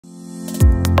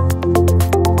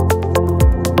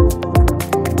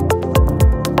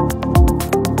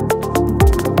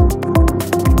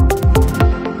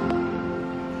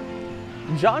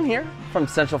John here from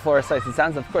Central Florida Sights and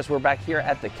Sounds. Of course, we're back here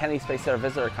at the Kennedy Space Center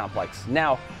Visitor Complex.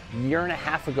 Now, a year and a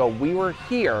half ago, we were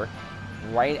here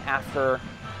right after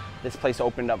this place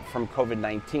opened up from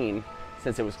COVID-19,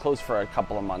 since it was closed for a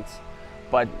couple of months.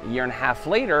 But a year and a half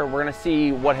later, we're gonna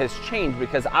see what has changed,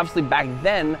 because obviously back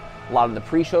then, a lot of the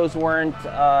pre-shows weren't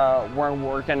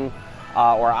working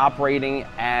or operating,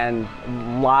 and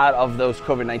a lot of those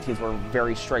COVID-19s were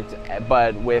very strict.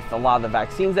 But with a lot of the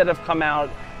vaccines that have come out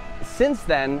since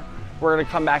then, we're going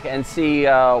to come back and see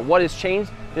what has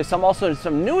changed. There's also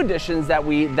some new additions that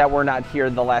were not here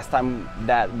the last time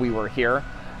that we were here,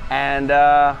 and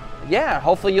yeah,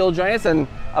 hopefully you'll join us. And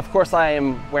of course, I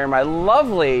am wearing my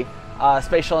lovely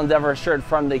Spatial Endeavor shirt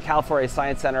from the California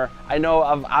Science Center. I know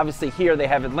obviously here they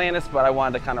have Atlantis, but I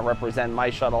wanted to kind of represent my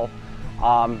shuttle.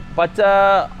 But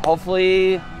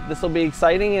hopefully this will be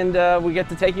exciting, and we get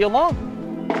to take you along.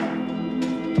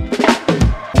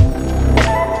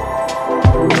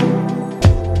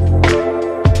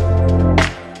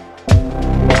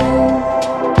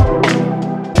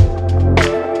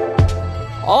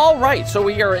 All right, so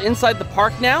we are inside the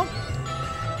park now.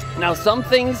 Now, some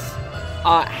things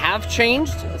have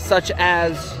changed, such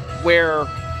as where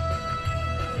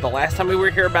the last time we were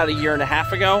here about a year and a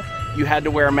half ago, you had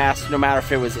to wear a mask no matter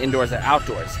if it was indoors or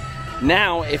outdoors.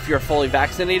 Now, if you're fully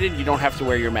vaccinated, you don't have to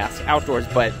wear your mask outdoors,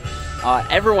 but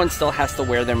everyone still has to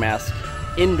wear their mask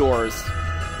indoors,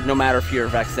 no matter if you're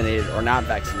vaccinated or not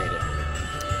vaccinated.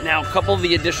 Now, a couple of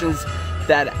the additions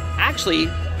that actually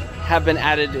have been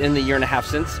added in the year and a half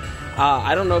since.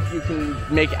 I don't know if you can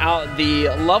make out the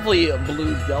lovely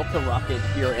blue Delta rocket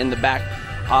here in the back.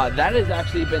 That has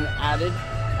actually been added,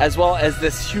 as well as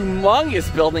this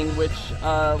humongous building, which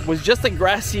was just a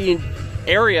grassy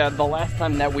area the last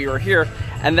time that we were here,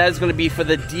 and that is going to be for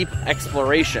the deep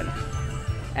exploration.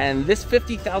 And this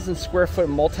 50,000 square foot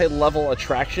multi-level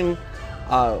attraction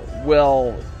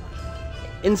will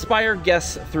inspire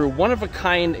guests through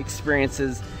one-of-a-kind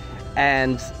experiences,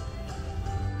 and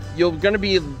you're going to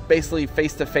be basically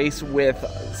face-to-face with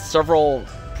several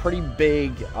pretty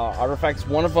big artifacts.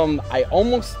 One of them I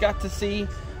almost got to see,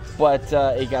 but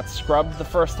it got scrubbed the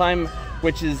first time,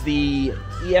 which is the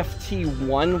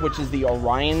EFT-1, which is the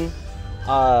Orion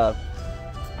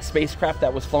spacecraft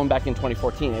that was flown back in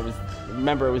 2014.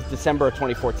 Remember, it was December of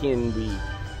 2014, and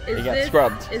it got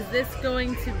scrubbed. Is this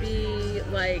going to be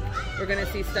like, we're going to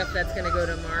see stuff that's going to go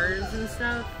to Mars and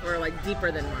stuff, or like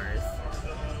deeper than Mars?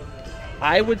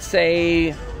 I would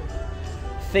say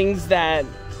things that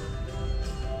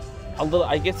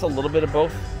I guess a little bit of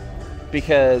both,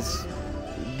 because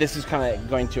this is kind of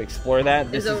going to explore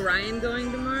that. Is Orion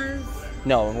going to Mars?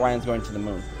 No, Orion's going to the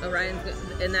moon.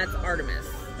 And that's Artemis.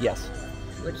 Yes.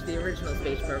 Which the original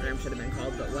space program should have been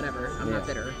called, but whatever. I'm not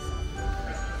bitter.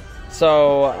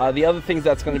 So the other things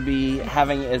that's going to be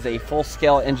having is a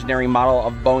full-scale engineering model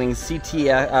of Boeing's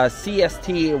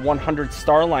CST-100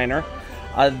 Starliner,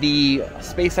 the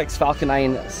SpaceX Falcon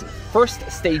 9 first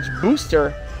stage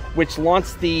booster, which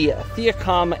launched the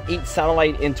Theacom 8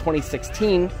 satellite in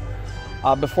 2016,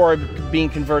 before being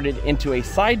converted into a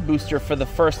side booster for the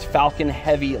first Falcon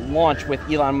Heavy launch with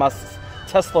Elon Musk's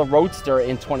Tesla Roadster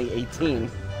in 2018,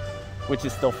 which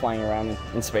is still flying around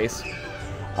in space.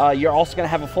 You're also going to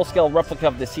have a full-scale replica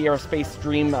of the Sierra Space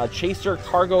Dream Chaser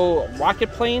cargo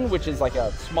rocket plane, which is like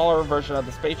a smaller version of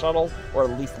the space shuttle, or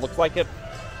at least looks like it.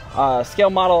 Scale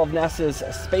model of NASA's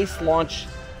Space Launch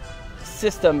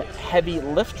System Heavy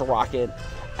Lift rocket,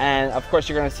 and of course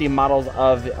you're going to see models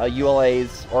of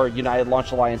ULA's, or United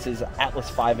Launch Alliance's, Atlas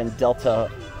V and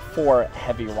Delta IV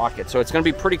heavy rockets. So it's going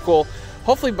to be pretty cool.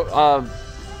 Hopefully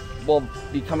we'll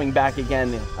be coming back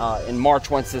again in March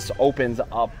once this opens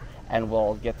up, and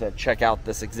we'll get to check out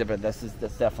this exhibit. This is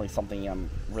definitely something I'm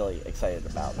really excited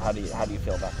about. How do you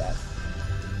feel about that?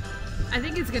 I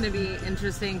think it's going to be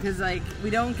interesting, because like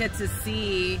we don't get to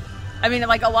see, I mean,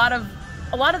 like a lot of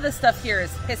the stuff here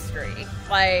is history.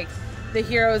 Like the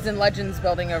Heroes and Legends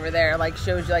building over there like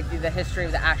shows you like the history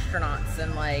of the astronauts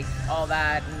and like all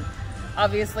that, and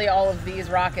obviously all of these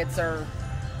rockets are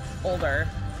older,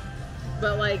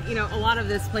 but like, you know, a lot of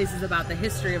this place is about the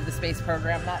history of the space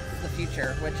program, not the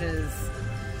future, which is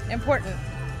important.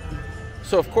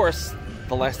 So of course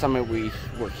the last time we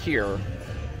were here,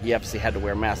 you obviously had to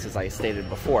wear masks, as I stated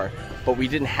before, but we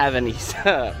didn't have any,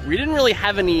 we didn't really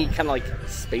have any kind of like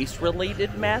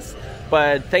space-related masks,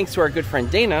 but thanks to our good friend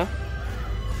Dana,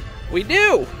 we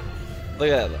do! Look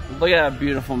at that. Look at that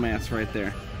beautiful mask right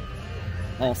there.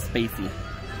 All spacey.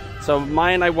 So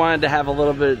mine, I wanted to have a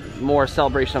little bit more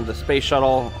celebration of the space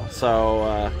shuttle,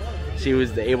 so she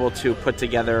was able to put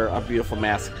together a beautiful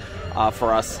mask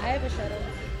for us. I have a shuttle.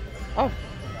 Oh,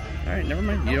 All right, never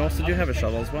mind. You also do have a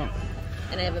shuttle as well.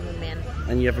 And I have a moon man.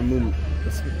 And you have a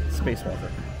spacewalker.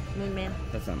 Moon man.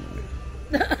 That's not moon.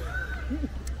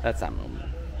 That's not moon.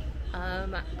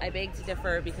 I beg to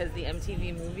differ because the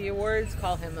MTV Movie Awards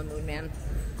call him a moon man.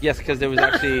 Yes, because it was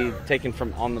actually taken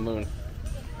from on the moon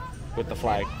with the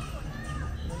flag.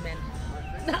 Moon man.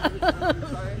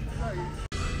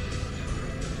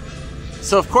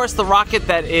 So of course the rocket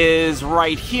that is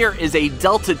right here is a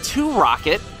Delta II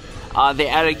rocket. They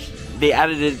added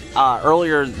it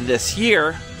earlier this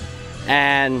year,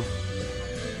 and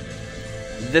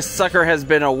this sucker has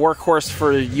been a workhorse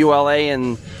for ULA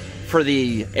and for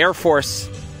the Air Force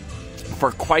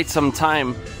for quite some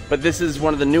time. But this is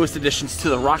one of the newest additions to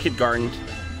the rocket garden,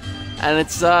 and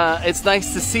it's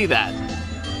nice to see that.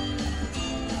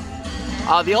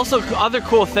 The other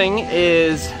cool thing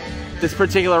is this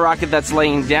particular rocket that's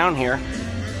laying down here.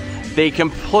 They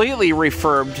completely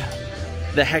refurbed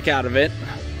the heck out of it.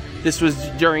 This was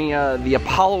during the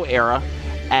Apollo era,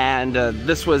 and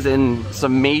this was in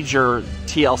some major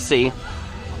TLC,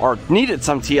 or needed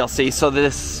some TLC, so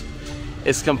this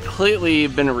is completely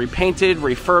been repainted,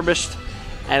 refurbished,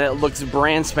 and it looks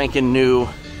brand spanking new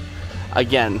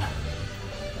again.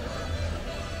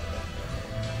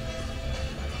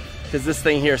 Because this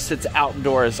thing here sits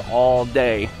outdoors all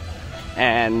day,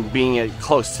 and being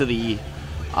close to the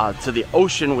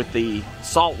ocean with the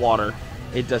salt water,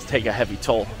 it does take a heavy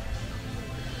toll.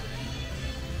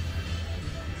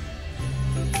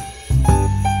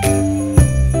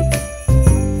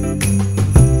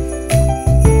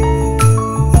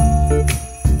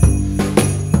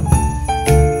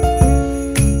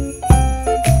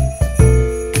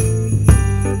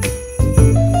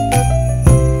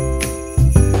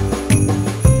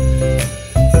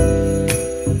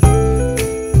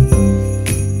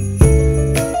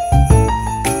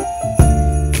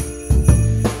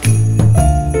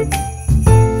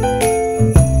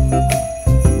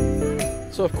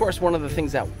 So of course, one of the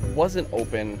things that wasn't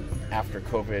open after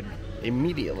COVID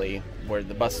immediately were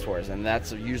the bus tours, and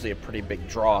that's usually a pretty big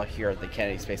draw here at the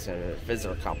Kennedy Space Center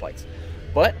Visitor Complex.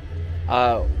 But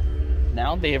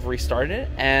now they have restarted it,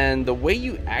 and the way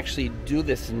you actually do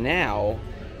this now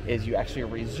is you actually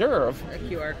reserve A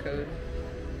QR code.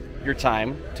 your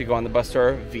time to go on the bus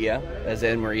tour via, as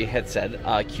Anne Marie had said,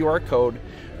 a QR code,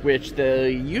 which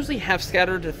they usually have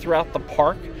scattered throughout the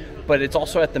park, but it's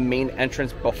also at the main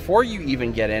entrance before you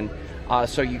even get in.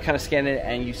 So you kind of scan it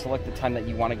and you select the time that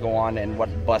you want to go on and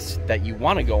what bus that you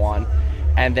want to go on.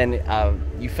 And then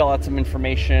you fill out some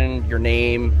information, your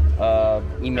name,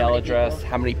 email address,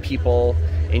 how many people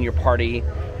in your party,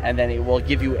 and then it will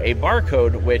give you a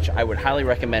barcode, which I would highly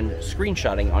recommend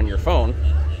screenshotting on your phone.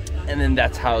 And then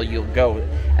that's how you'll go.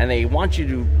 And they want you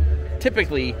to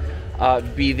typically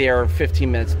be there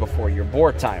 15 minutes before your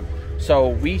board time. So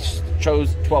we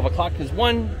chose 12 o'clock because,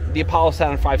 one, the Apollo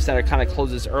Saturn V Center kind of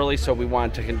closes early, so we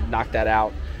wanted to knock that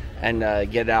out and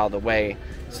get it out of the way,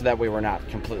 so that way we're not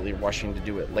completely rushing to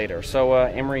do it later. So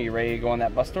Anne-Marie, you ready to go on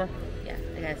that bus tour? Yeah,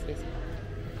 I got space.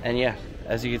 And yeah,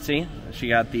 as you can see, she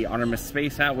got the Artemis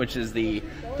Space hat, which is the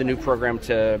new program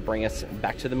to bring us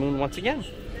back to the moon once again.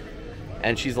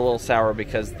 And she's a little sour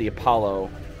because the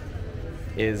Apollo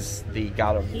is the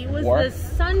god of war. He was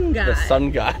the sun god. The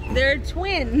sun god. They're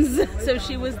twins. So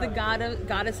she was the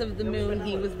goddess of the moon.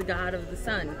 He was the god of the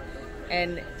sun.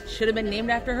 And should have been named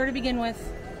after her to begin with.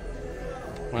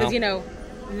 Because, Well, you know,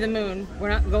 the moon. We're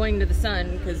not going to the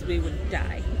sun because we would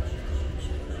die.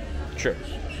 true.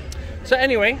 So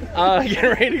anyway, getting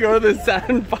ready to go to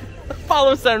the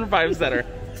Apollo Saturn V Center.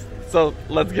 So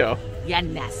let's go. Yeah,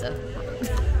 NASA.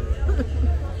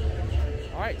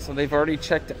 Alright, so they've already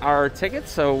checked our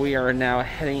tickets, so we are now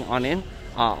heading on in.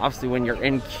 Obviously, when you're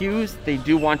in queues, they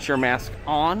do want your mask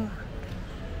on,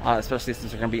 especially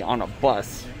since you're going to be on a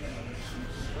bus.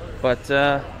 But,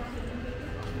 yeah,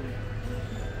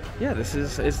 this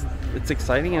it's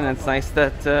exciting, and it's nice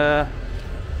that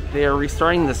they are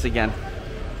restarting this again.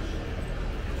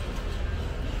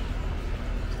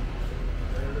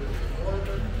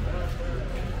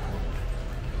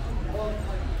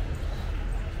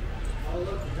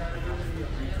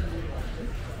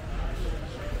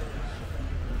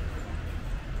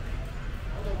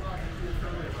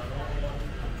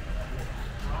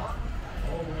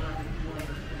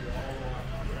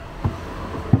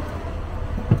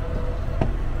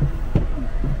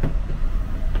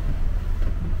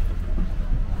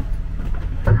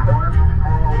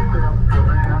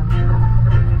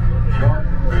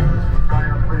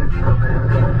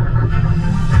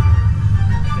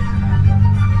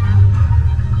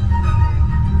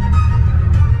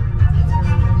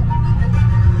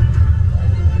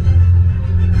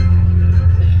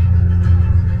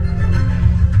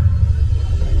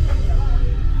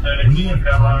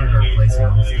 placing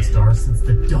amongst the stars since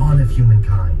the dawn of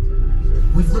humankind.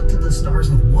 We've looked at the stars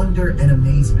with wonder and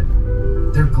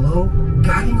amazement, their glow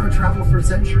guiding our travel for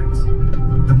centuries.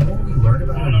 The more we learn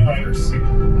about our universe, the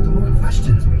more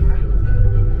questions we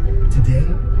have. Today,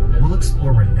 we'll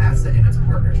explore where NASA and its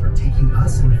partners are taking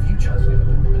us in the future.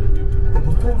 But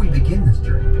before we begin this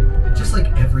journey, just like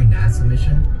every NASA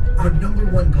mission, our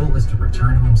 #1 goal is to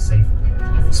return home safely.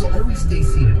 So always stay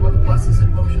seated while the bus is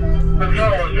in motion. With the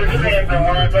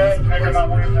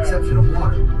exception of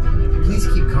water. Please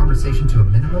keep conversation to a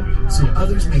minimum so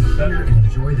others may hear and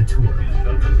enjoy the tour.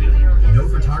 No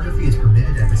photography is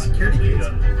permitted at the security gates,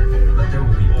 but there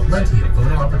will be plenty of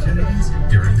photo opportunities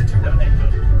during the tour.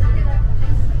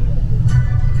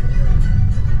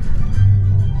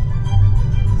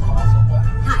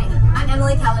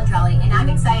 And I'm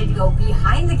excited to go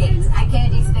behind the gates at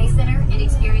Kennedy Space Center and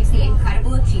experience the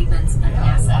incredible achievements of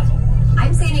NASA.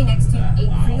 I'm standing next to a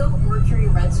real Mercury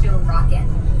Redstone rocket,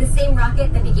 the same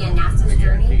rocket that began NASA's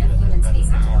journey of human space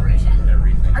exploration.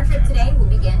 Our trip today will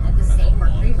begin at the same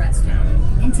Mercury Redstone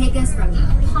and take us from the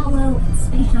Apollo and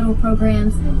Space Shuttle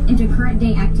programs into current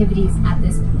day activities at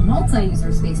this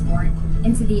multi-user spaceport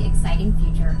into the exciting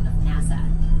future of NASA.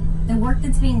 The work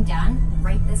that's being done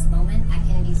right this moment at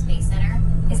Kennedy Space Center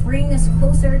is bringing us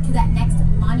closer to that next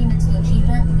monumental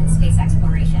achievement in space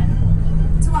exploration.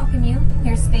 To welcome you,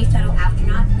 here's Space Shuttle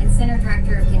astronaut and Center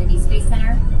Director of Kennedy Space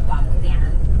Center, Bob Cabana.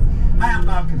 Hi, I'm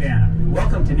Bob Cabana.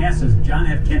 Welcome to NASA's John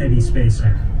F. Kennedy Space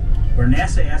Center, where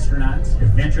NASA astronauts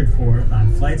have ventured forth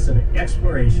on flights of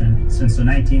exploration since the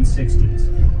 1960s,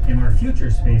 and where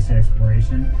future space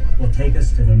exploration will take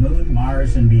us to the Moon,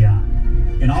 Mars, and beyond.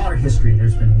 In all our history,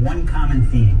 there's been one common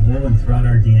theme woven throughout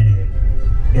our DNA.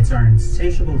 It's our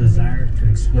insatiable desire to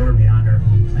explore beyond our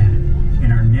home planet,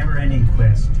 and our never-ending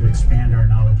quest to expand our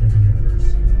knowledge of the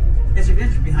universe. As you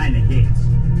venture behind the gates,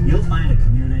 you'll find a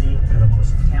community of the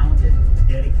most talented,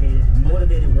 dedicated,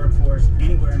 motivated workforce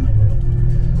anywhere in the world,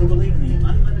 who believe in the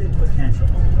unlimited potential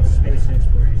of space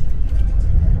exploration.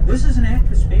 This is an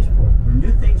active spaceport where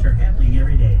new things are happening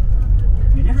every day.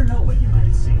 You never know what you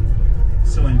might see,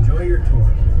 so enjoy your tour.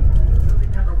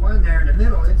 Building number 1 there in the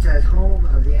middle, it says home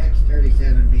of the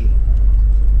X-37B.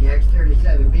 The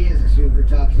X-37B is a super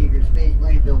top secret space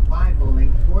plane built by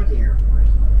Boeing for the Air Force.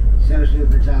 So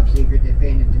super top secret they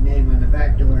painted the name on the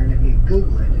back door, and if you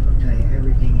Google it, it'll tell you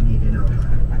everything you need to know about it.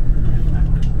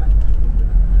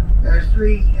 There's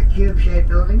 3 cube-shaped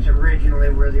buildings. Originally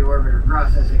were the orbiter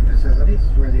processing facilities,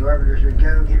 where the orbiters would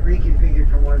go get reconfigured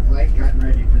for one flight, gotten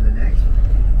ready for the next.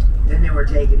 Then they were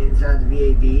taken inside the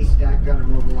VAB, stacked on a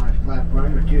mobile launch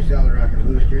platform with 2 solid rocket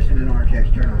boosters and an orange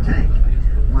external tank.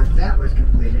 Once that was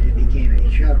completed, it became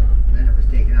a shuttle. Then it was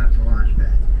taken out to launch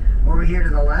pads. Over here to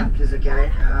the left is a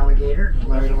alligator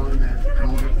right along that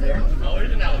culvert there. Oh,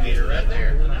 there's an alligator right there.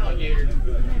 An alligator.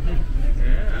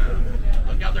 Yeah.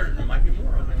 Look out there. There might be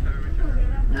more on there.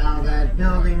 Now that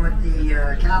building with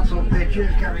the capsule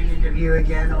pictures coming into view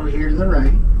again over here to the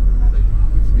right.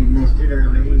 We missed it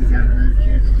earlier. You got another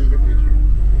chance to take a picture.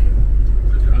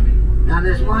 Now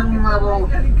this one level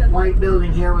white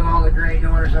building here with all the gray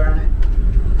doors on it.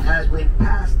 As we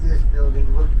pass this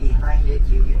building, look behind it,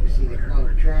 you get to see the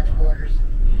crawler transporters.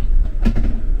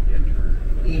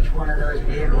 Each one of those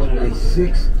vehicles weighs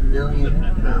 6 million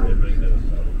pounds.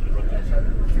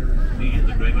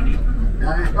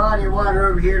 Now this body of water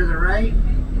over here to the right,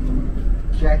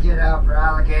 check it out for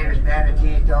alligators,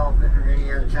 manatees, dolphins, or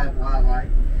any other type of wildlife.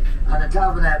 On the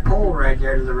top of that pole right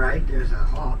there to the right, there's a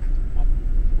hawk.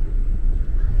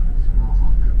 Small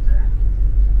hawk up there.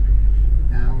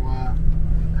 Now,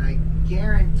 I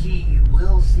guarantee you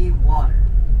will see water.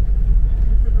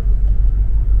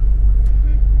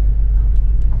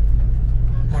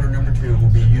 Motor number 2 will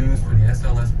be used for the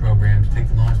SLS program to take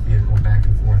the launch vehicle back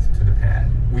and forth to the pad.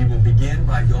 We will begin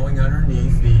by going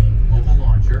underneath the mobile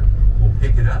launcher. We'll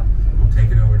pick it up. We'll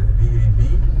take it over to the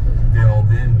VAB. They'll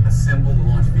then assemble the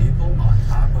launch vehicle on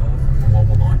top of the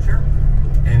mobile launcher.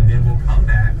 And then we'll come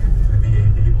back to the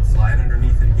VAB. We'll slide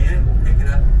underneath it again. We'll pick it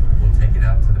up. We'll take it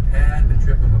out to the pad. The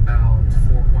trip of about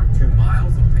 4.2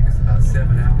 miles. It'll take us about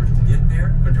 7 hours to get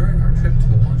there. But during our trip to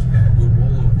the launch pad, we'll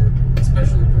roll over a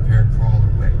specially prepared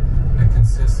crawler way that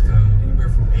consists of anywhere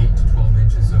from 8 to 12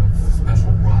 inches of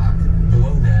special rock.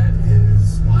 Below that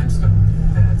is limestone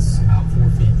that's about 4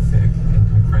 feet thick and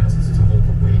compressed to hold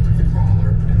the weight of the crawler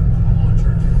and the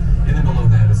launcher. And then below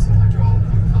that is some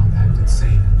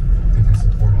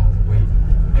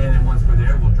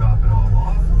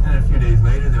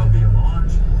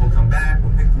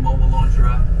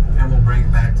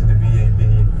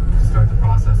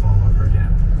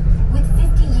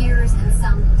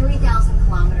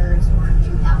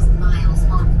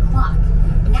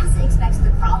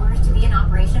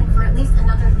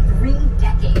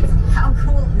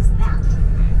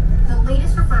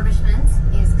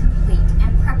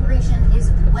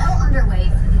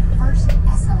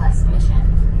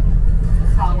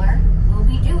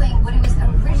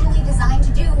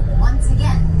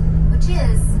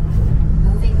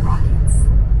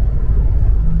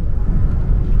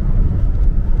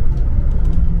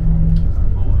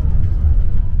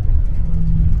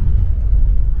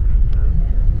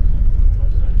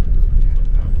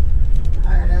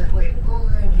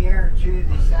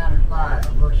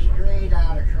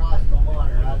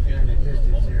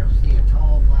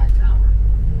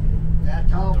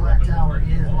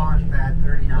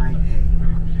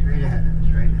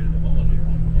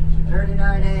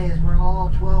 39A is where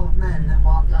all 12 men that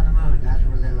walked on the moon, that's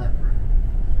where they left from.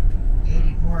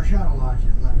 84 shuttle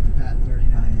launches left from Pad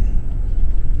 39A.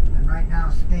 And right now,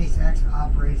 SpaceX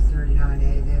operates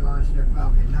 39A. They launched their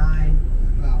Falcon 9,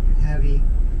 the Falcon Heavy,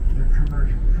 their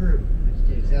commercial crew, which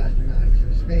takes astronauts to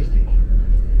the space station.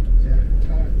 So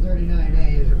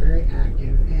 39A is a very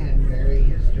active and very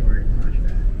historic launch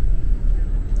pad.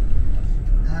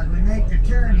 As we make the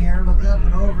turn here, look up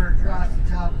and over across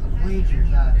the top of the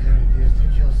bleachers out there in the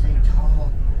distance, you'll see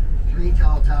three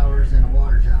tall towers and a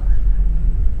water tower.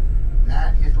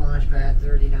 That is launch pad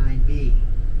 39B.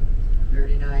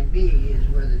 39B is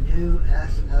where the new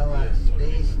SLS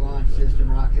Space Launch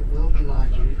System rocket will be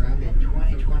launching from in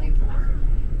 2024,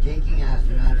 taking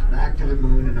astronauts back to the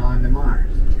moon and on to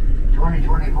Mars.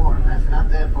 2024, that's not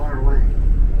that far away.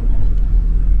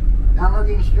 Now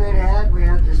looking straight ahead, we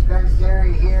have the Spence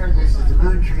area here. This is the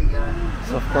Moon Tree gun.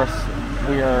 So of course,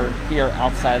 we are here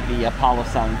outside the Apollo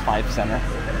Sound 5 Center.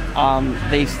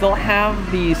 They still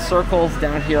have these circles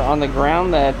down here on the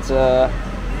ground that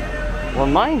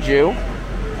remind you,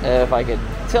 if I could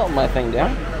tilt my thing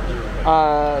down,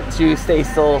 to stay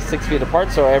still 6 feet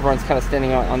apart, so everyone's kind of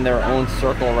standing on their own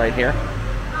circle right here.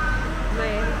 My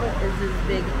ankle is as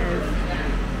big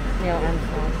as Neil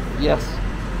Armstrong. Yes.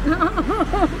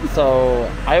 So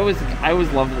I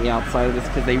always loved the outside of this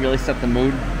because they really set the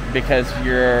mood, because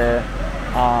you're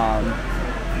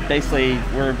basically,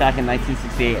 we're back in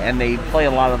 1968 and they play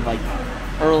a lot of like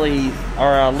early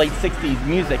or late 60s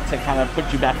music to kind of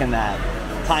put you back in that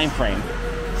time frame.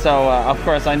 So of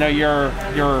course I know you're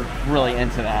really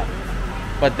into that.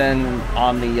 But then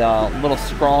on the little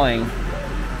scrolling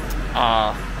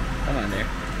come on there,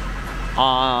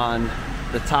 on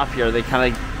the top here, they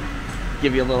kind of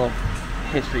give you a little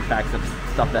history facts of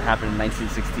stuff that happened in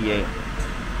 1968.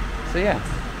 So yeah.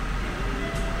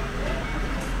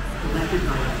 Collected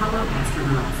by Apollo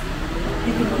astronauts.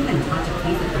 You can even touch a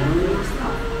piece of the moon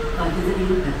yourself by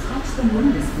visiting the Touch the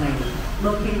Moon display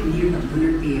located near the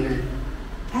Lunar Theater.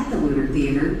 At the Lunar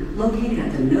Theater, located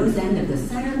at the nose end of the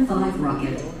Saturn V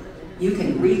rocket, you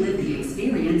can relive the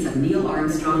experience of Neil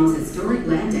Armstrong's historic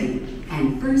landing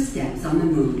and first steps on the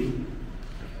moon.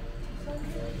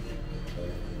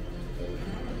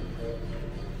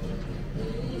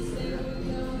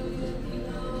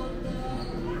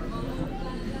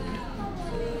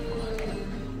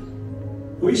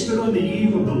 We stood on the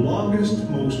eve of the longest,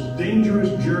 most dangerous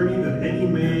journey that any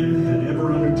man had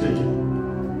ever undertaken.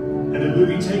 And it would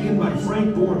be taken by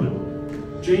Frank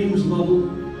Borman, James Lovell,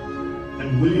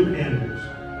 and William Anders,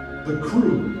 the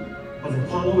crew of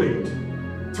Apollo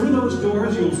 8. Through those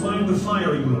doors, you'll find the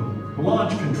firing room,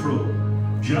 launch control,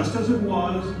 just as it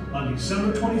was on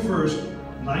December 21st,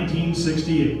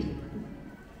 1968.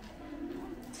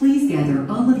 Please gather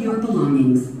all of your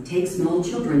belongings, take small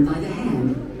children by the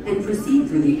hand, and proceed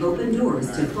through the open doors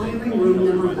to firing room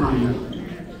number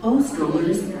 1. All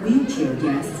strollers, wheelchair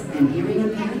guests, and hearing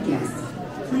impaired guests,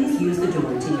 please use the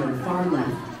door to your far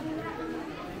left.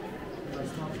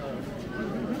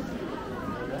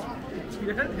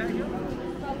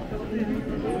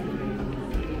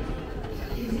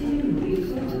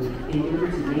 In order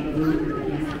to make room for the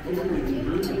guests physically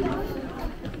behind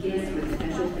you, guests with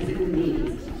special physical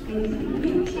needs,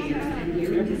 including wheelchairs and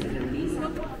hearing disabilities,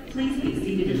 please be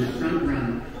seated in the front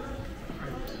row.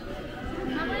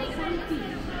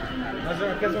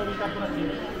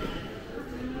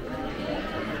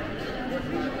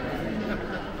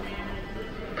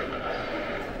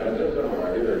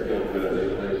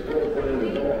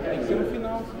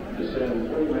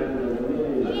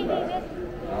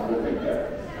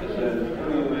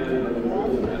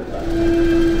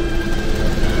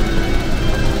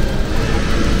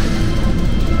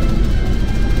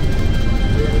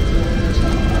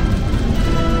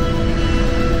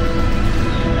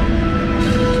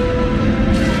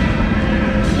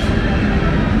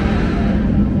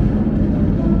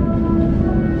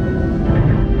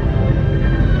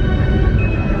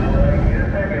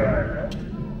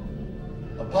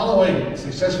 Apollo 8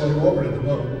 successfully orbited the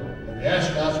moon, and the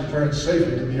astronauts returned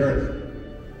safely to the Earth.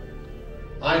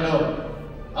 I know.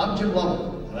 I'm Jim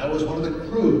Lovell, and I was one of the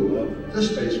crew of this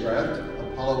spacecraft,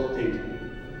 Apollo 8.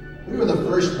 We were the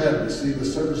first men to see the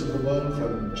surface of the moon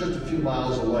from just a few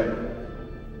miles away.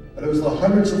 But it was the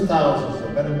hundreds of thousands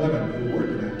of men and women who worked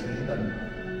in that team, and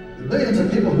the millions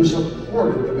of people who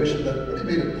supported the mission that really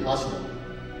made it possible.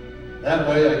 That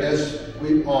way, I guess,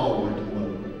 we all went to the moon.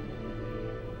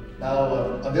 Now,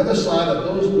 on the other side of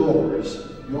those doors,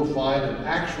 you'll find an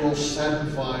actual Saturn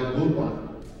V moon rocket.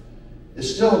 It's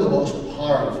still the most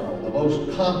powerful, the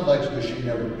most complex machine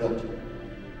ever built.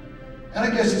 And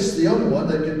I guess it's the only one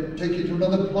that can take you to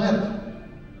another planet.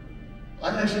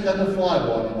 I actually got to fly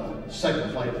one on a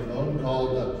second flight to the moon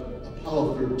called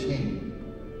Apollo 13.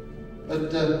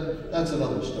 But that's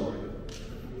another story.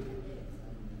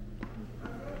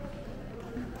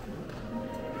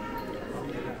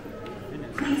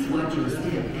 Please watch your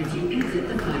step as you exit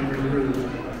the firing room.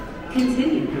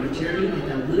 Continue your journey at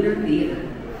the Lunar Theater,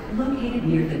 located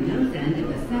near the nose end of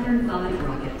the Saturn V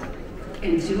rocket.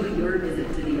 Enjoy your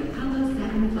visit to the Apollo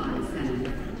Saturn V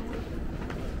Center.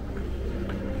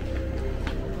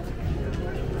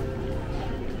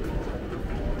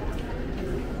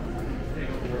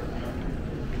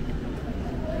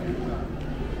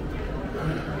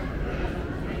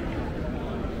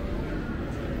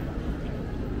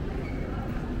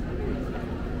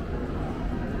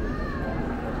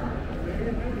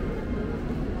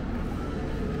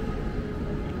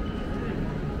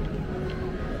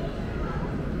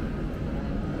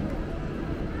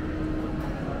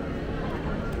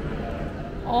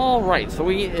 All right, so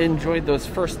we enjoyed those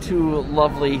first two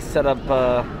lovely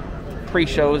setup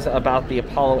pre-shows about the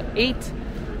Apollo 8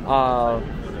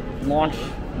 launch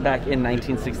back in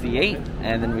 1968,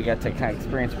 and then we got to kind of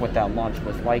experience what that launch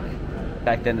was like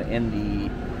back then in the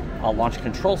Launch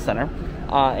Control Center.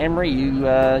 Anne-Marie,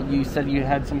 you said you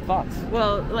had some thoughts.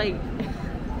 Well, like,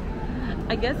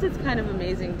 I guess it's kind of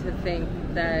amazing to think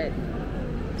that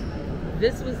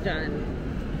this was done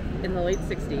in the late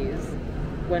 60s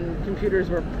when computers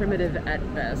were primitive at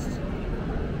best,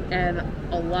 and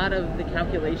a lot of the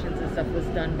calculations and stuff was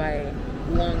done by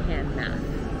longhand math.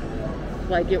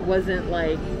 Like, it wasn't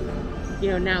like, you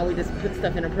know, now we just put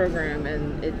stuff in a program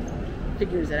and it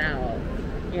figures it out,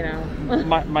 you know?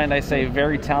 Might I say,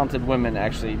 very talented women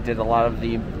actually did a lot of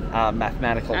the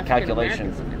mathematical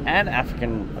calculations, and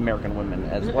African-American women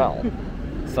as well.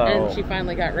 So, and she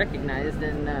finally got recognized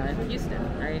in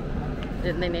Houston, right?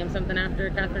 Didn't they name something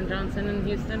after Katherine Johnson in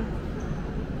Houston?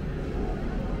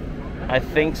 I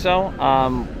think so.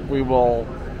 We will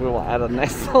add a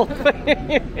nice little thing.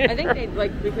 I think they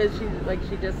because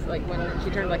she just when she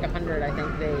turned 100.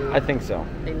 I think so.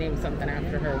 They named something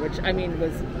after her, which I mean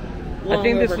was long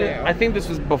overdue. I think this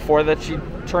was before that she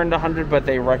turned 100, but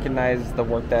they recognized the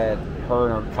work that her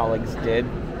and her colleagues did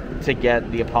to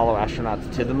get the Apollo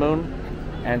astronauts to the moon,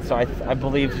 and so I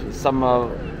believe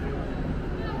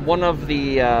one of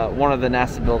the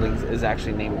NASA buildings is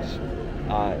actually named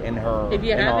in her. If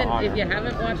you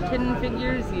haven't watched Hidden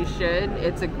Figures, you should.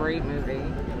 It's a great movie.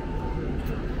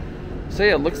 So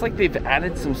yeah, it looks like they've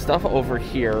added some stuff over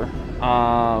here,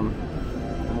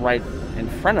 right in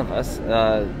front of us.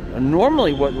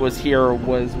 Normally, what was here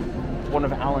was one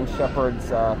of Alan Shepard's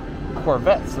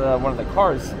Corvettes, one of the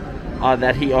cars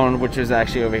that he owned, which is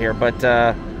actually over here. But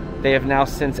they have now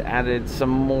since added some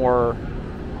more,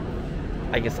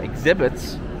 I guess,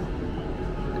 exhibits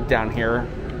down here,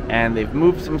 and they've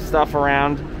moved some stuff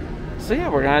around. So yeah,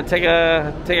 we're gonna take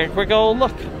a quick old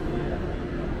look.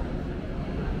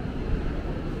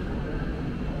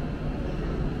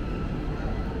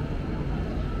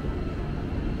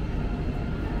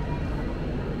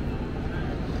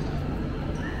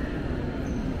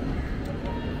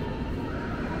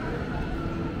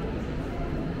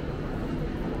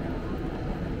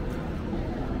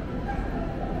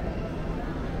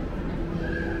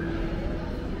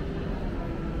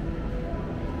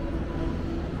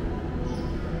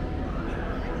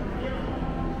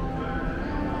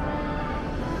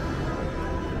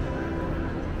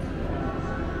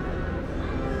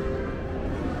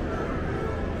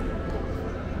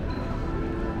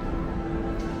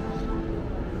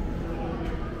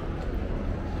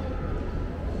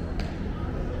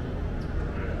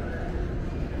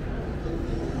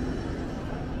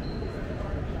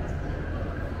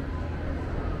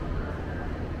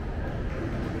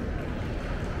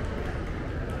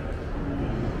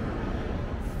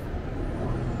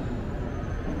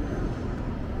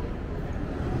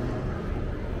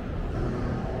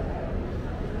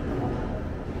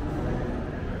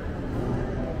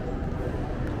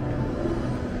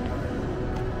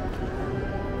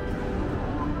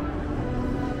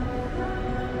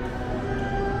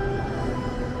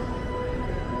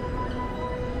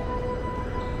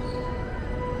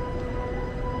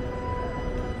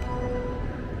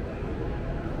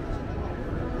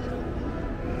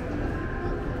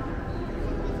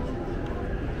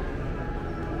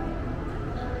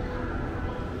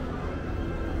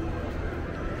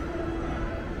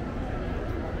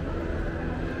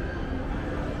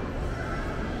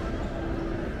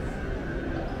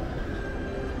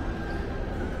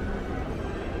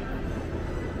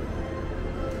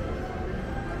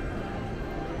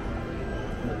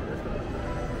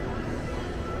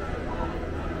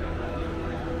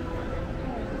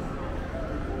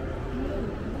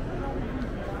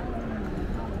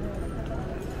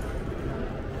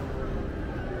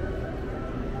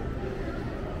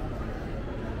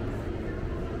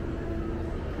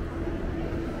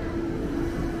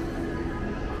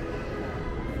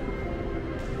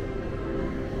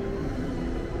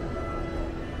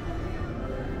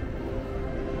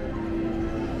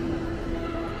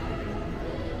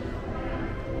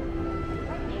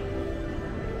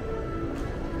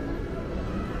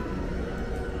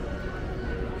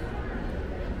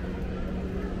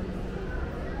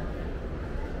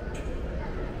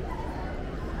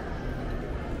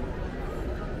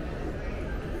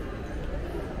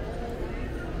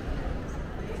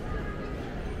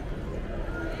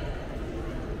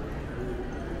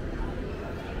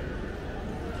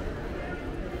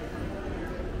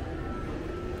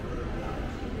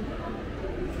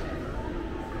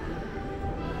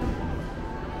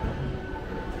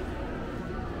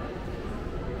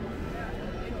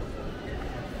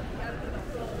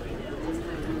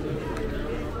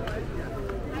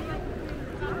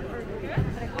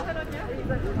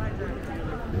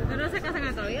 no se casan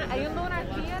en todavía. Hay un lunar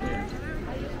theater.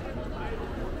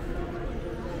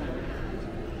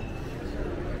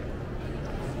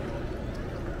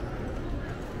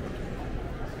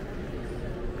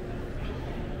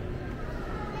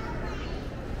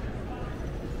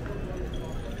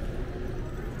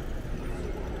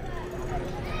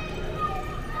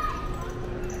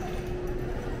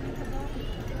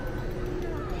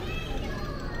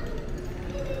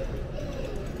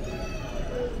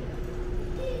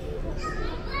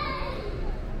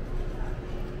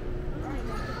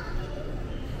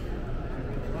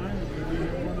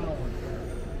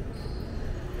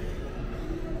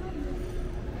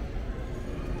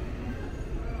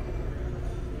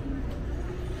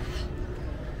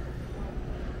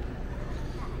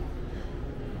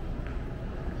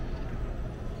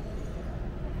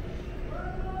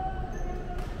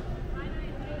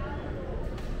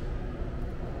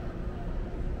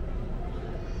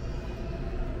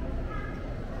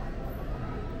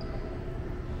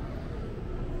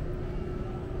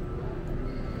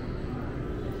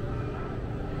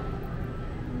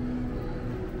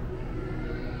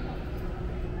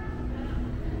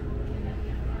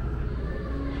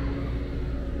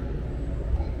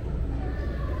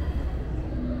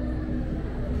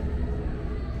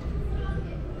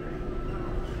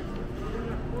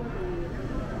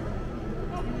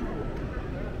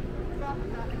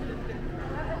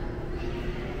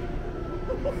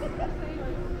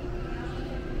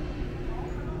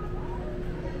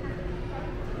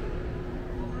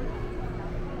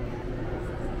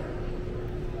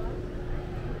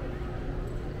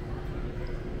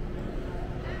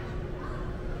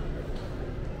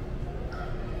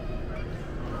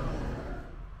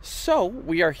 So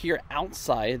we are here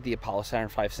outside the Apollo Saturn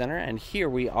V Center, and here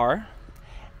we are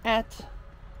at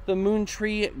the Moon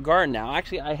Tree Garden. Now,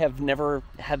 actually, I have never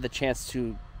had the chance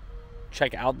to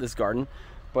check out this garden,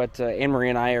 but Anne-Marie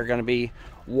and I are going to be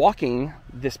walking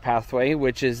this pathway,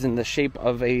 which is in the shape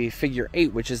of a figure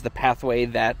 8, which is the pathway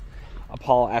that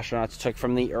Apollo astronauts took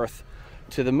from the Earth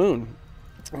to the Moon.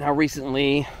 Now,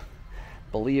 recently, I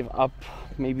believe up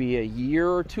maybe a year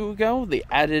or two ago, they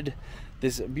added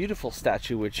this beautiful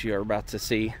statue, which you're about to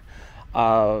see,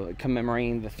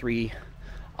 commemorating the 3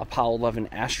 Apollo 11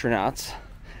 astronauts,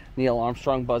 Neil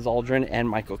Armstrong, Buzz Aldrin, and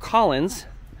Michael Collins.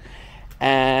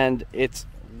 And it's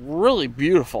really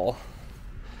beautiful.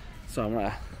 So I'm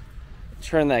gonna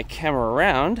turn that camera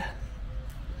around.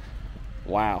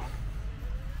 Wow.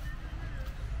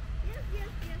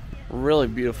 Really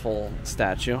beautiful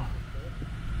statue.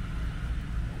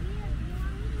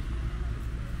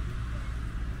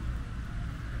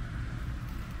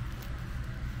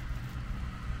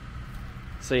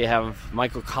 So you have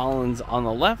Michael Collins on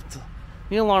the left,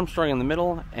 Neil Armstrong in the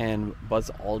middle, and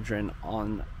Buzz Aldrin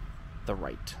on the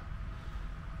right.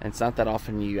 And it's not that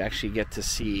often you actually get to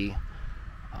see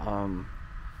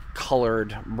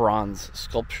colored bronze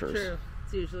sculptures. True.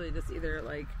 It's usually just either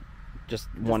like just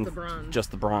the bronze.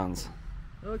 Just the bronze.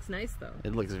 It looks nice though.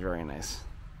 It looks very nice.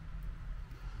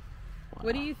 Wow.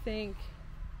 What do you think?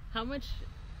 How much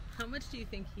do you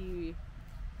think he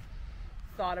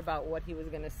thought about what he was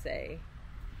gonna say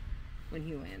when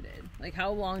he landed? Like,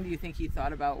 how long do you think he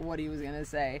thought about what he was gonna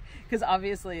say? Because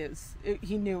obviously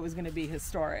he knew it was gonna be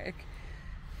historic.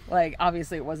 Like,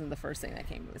 obviously it wasn't the first thing that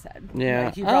came to his head. Yeah.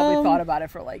 Like, he probably thought about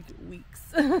it for like weeks.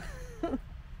 I'm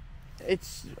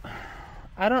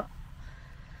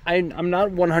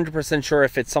not 100% sure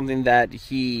if it's something that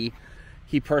he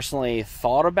personally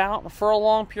thought about for a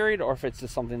long period, or if it's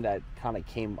just something that kind of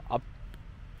came up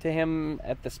to him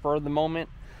at the spur of the moment.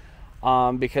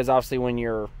 Because obviously when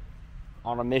you're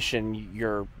on a mission,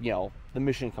 the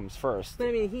mission comes first. But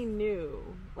I mean, he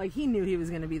knew he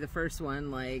was going to be the first one.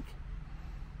 Like,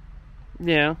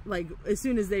 yeah. Like, as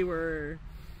soon as they were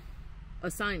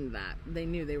assigned that, they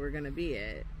knew they were going to be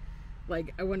it.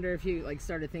 Like, I wonder if you like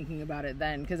started thinking about it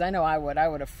then, because I know I would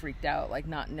have freaked out, like,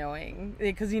 not knowing,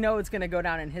 because it's going to go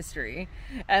down in history,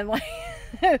 and like,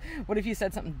 what if you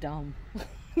said something dumb?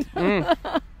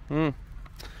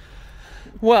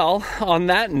 Well, on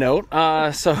that note,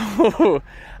 things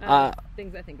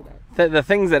I think about. The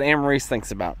things that Anne-Marie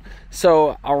thinks about.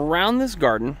 So around this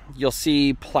garden, you'll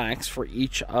see plaques for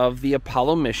each of the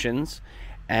Apollo missions,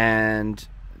 and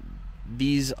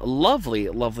these lovely,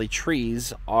 lovely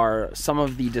trees are some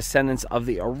of the descendants of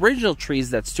the original trees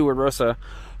that Stuart Rosa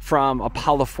from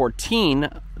Apollo 14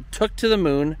 took to the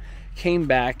moon, came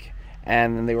back,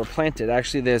 and then they were planted.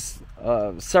 Actually, there's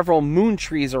several moon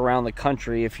trees around the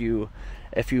country. If you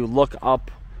look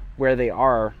up where they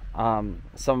are,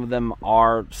 some of them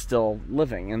are still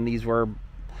living, and these were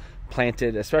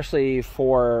planted especially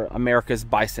for America's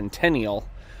bicentennial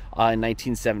in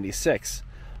 1976.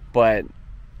 But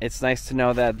it's nice to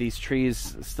know that these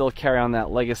trees still carry on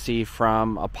that legacy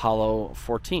from Apollo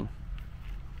 14.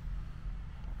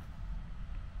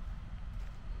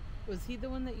 Was he the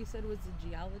one that you said was a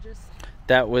geologist?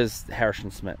 That was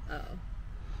Harrison Smith. Oh.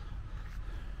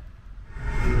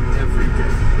 Every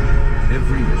day,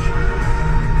 every mission,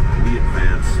 we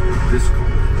advance this goal.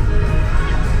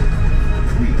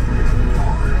 We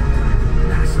are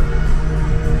NASA.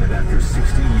 And after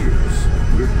 60 years,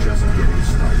 we're just getting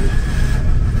started.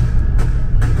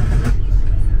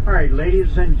 All right,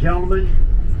 ladies and gentlemen.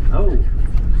 Oh,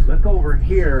 look over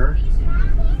here.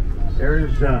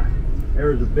 There's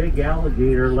a big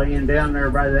alligator laying down there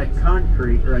by that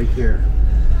concrete right here.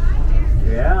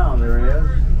 Yeah, there is.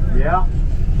 Yeah.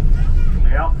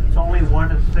 Yeah, it's only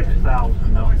 1 of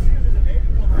 6,000 though.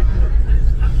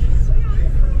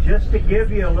 Just to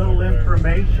give you a little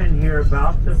information here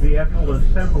about the vehicle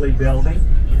assembly building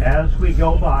as we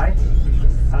go by.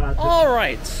 All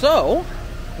right, so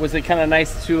was it kind of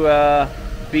nice to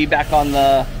be back on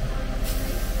the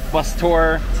bus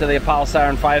tour to the Apollo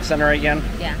Saturn V Center again?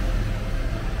 Yeah.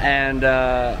 And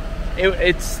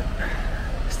it's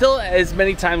still, as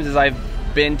many times as I've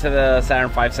been to the Saturn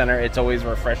V Center, it's always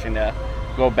refreshing to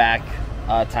go back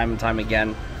time and time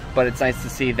again. But it's nice to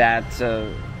see that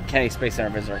Kennedy Space Center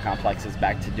Visitor Complex is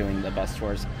back to doing the bus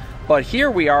tours. But here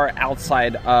we are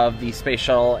outside of the Space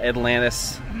Shuttle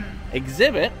Atlantis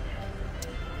exhibit,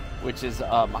 which is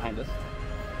behind us.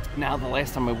 Now, the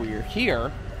last time we were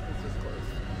here,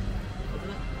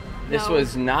 this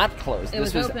was not closed.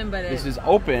 This was open, but this was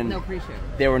open. No pre-show.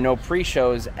 There were no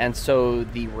pre-shows, and so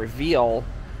the reveal,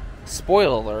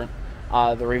 spoiler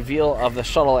alert, the reveal of the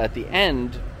shuttle at the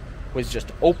end was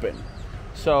just open.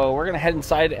 So we're gonna head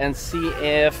inside and see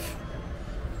if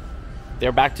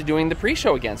they're back to doing the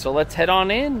pre-show again. So let's head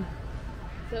on in.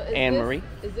 So Anne-Marie.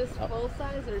 Is this full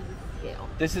size or is this scale?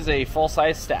 This is a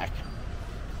full-size stack.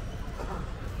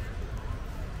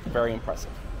 Very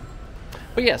impressive.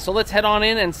 But yeah, so let's head on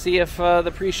in and see if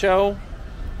the pre-show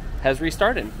has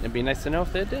restarted. It'd be nice to know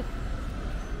if they did.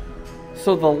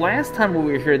 So the last time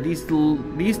we were here, these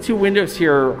two windows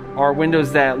here are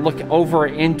windows that look over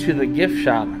into the gift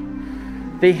shop.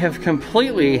 They have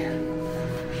completely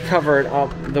covered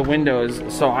up the windows,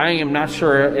 so I am not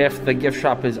sure if the gift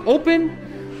shop is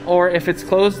open or if it's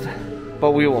closed,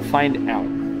 but we will find out.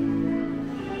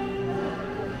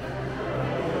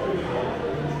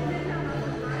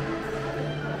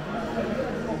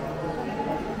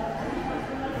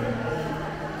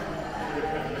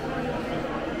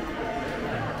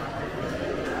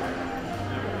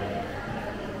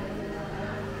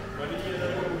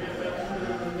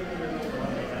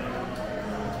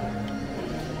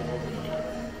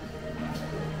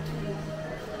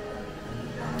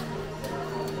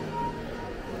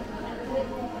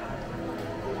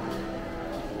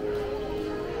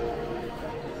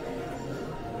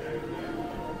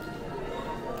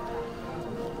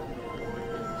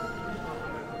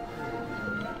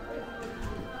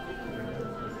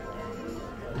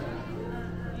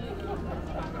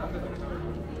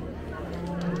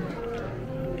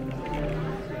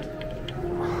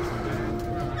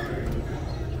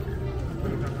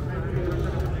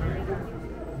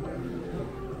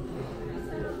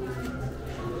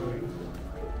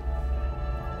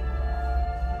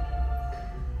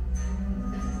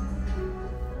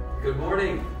 Good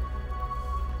morning.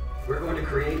 We're going to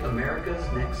create America's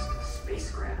next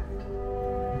spacecraft.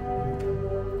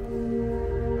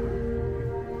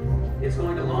 It's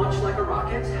going to launch like a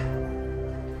rocket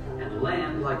and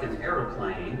land like an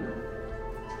airplane,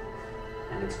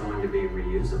 and it's going to be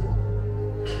reusable.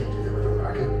 Can't do that with a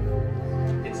rocket.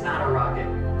 It's not a rocket.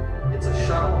 It's a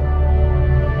shuttle.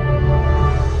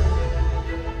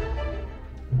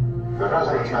 The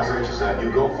President's message is that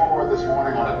you go forward this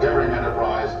morning on a daring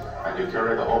enterprise and you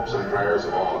carry the hopes and prayers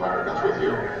of all Americans with you.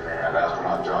 And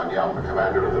astronaut John Young, the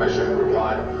commander of the mission,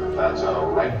 replied, "That's a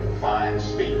right fine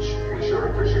speech. We sure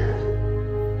appreciate it."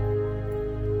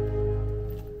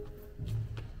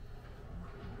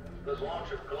 This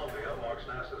launch of Columbia marks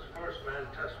NASA's first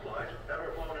manned test flight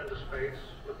ever flown into space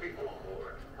with people on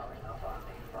board. Coming up on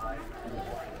the 5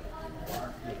 minutes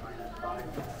mark,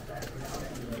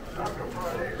 After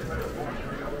Friday's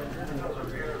anniversary of it, it does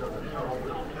appear that the shuttle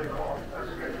will take off as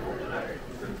scheduled today.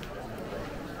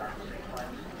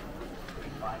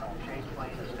 Final chase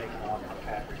plane is taking off from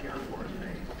Patrick Air Force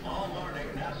Base. All morning,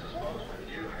 NASA spokesman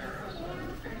Hugh Harris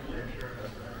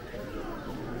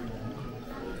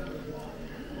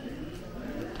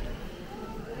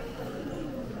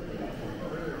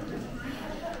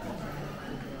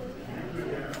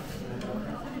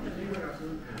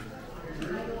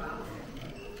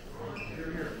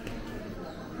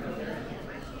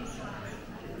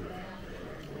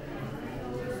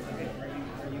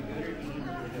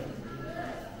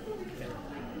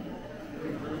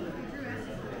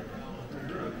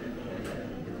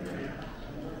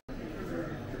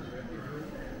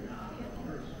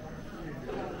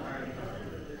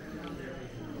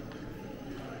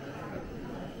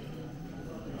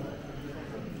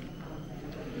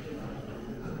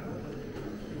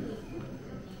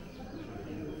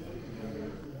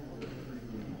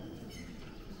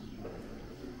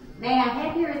May I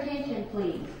have your attention,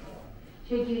 please?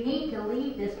 Should you need to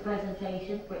leave this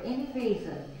presentation for any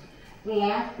reason, we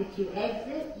ask that you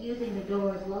exit using the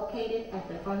doors located at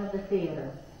the front of the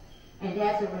theater. And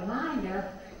as a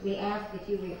reminder, we ask that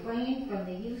you refrain from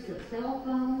the use of cell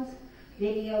phones,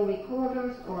 video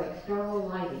recorders, or external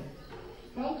lighting.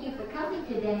 Thank you for coming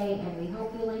today, and we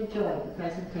hope you'll enjoy the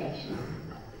presentation.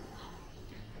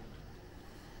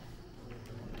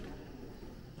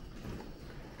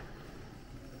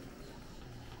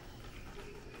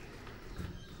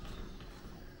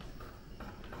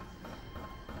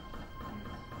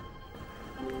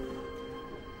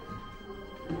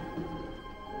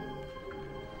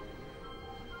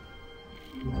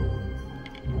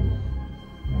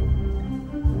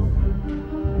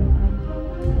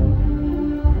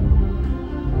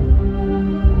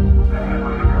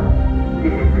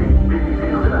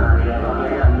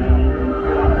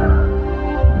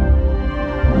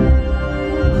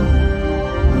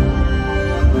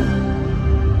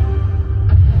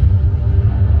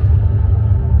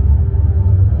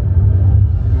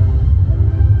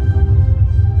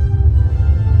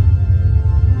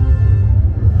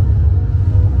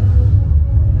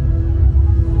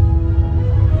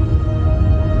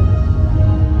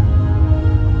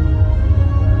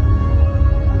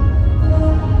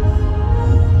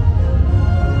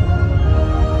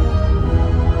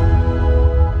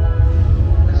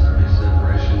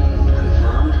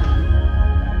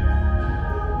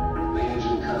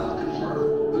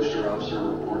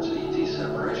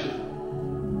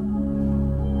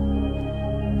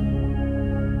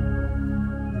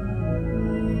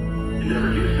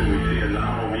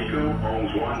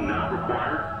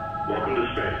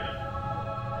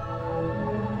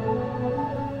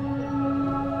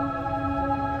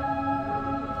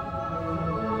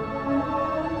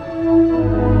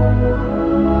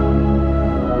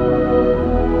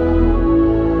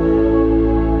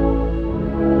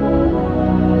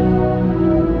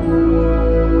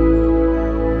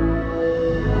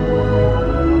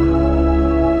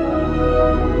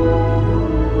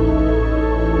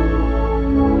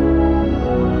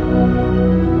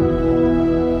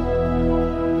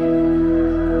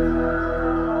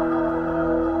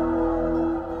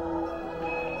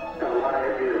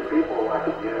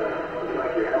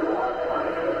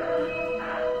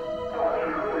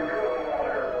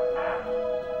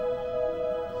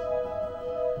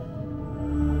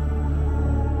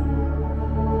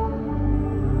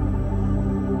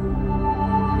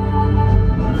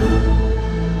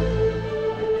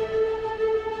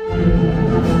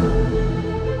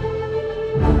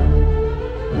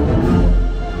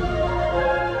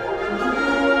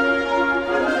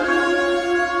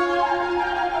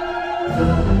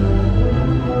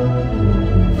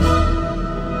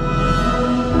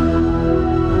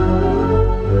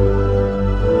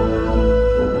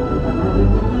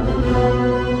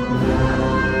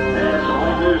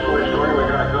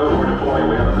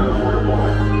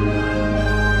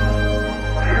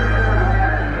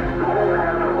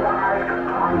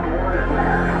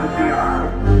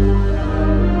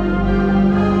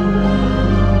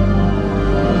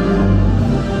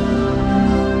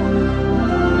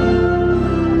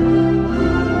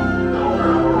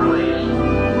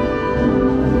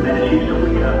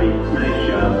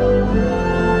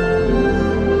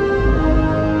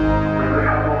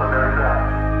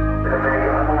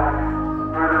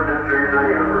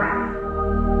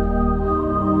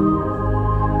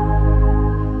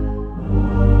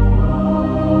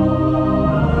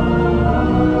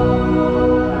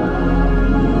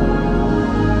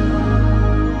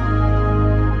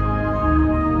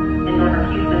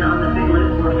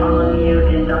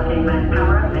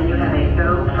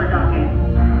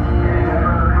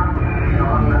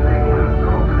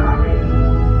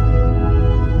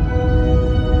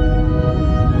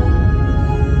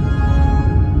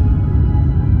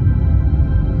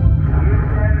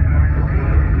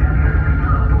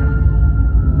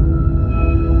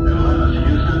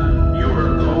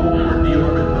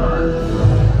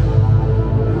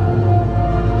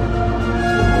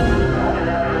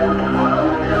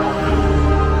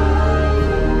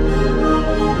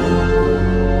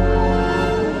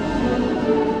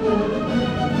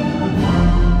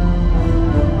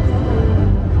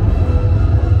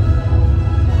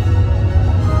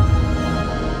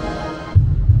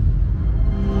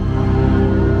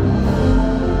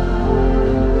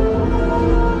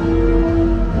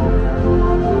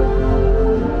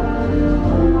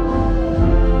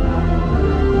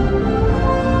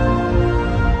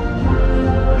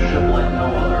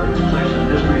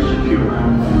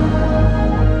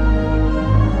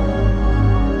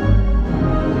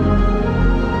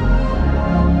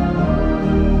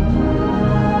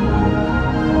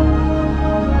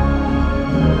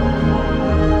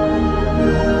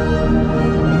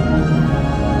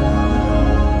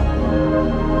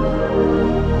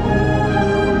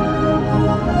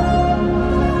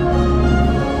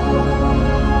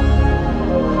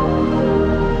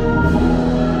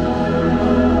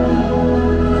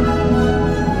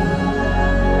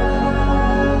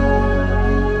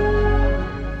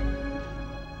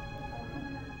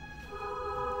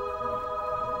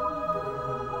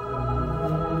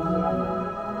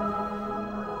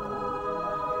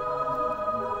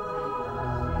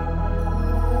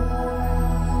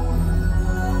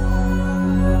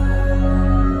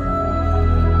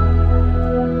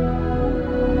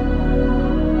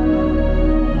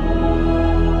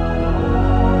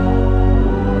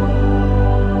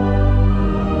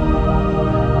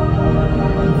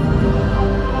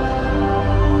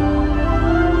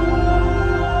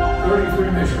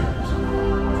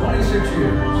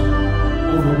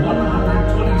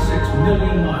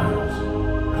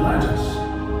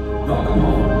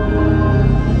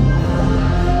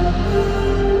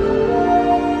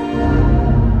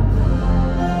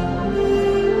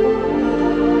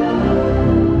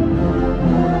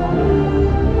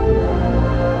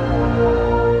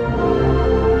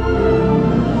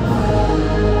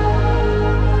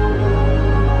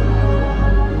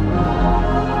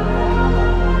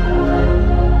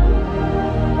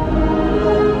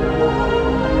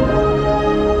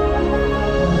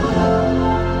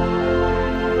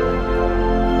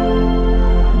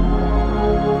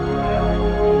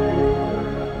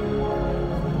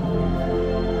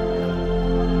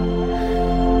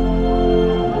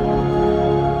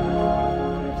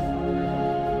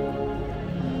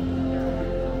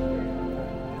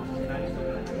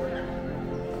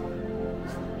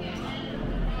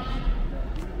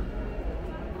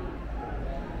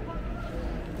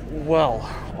 Well,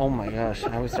 oh my gosh,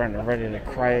 I was starting to ready to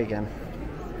cry again.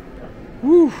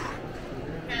 Whew.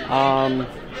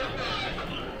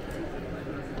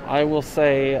 I will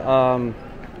say,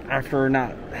 after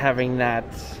not having that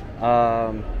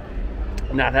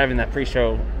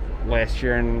pre-show last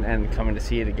year and coming to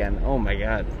see it again, oh my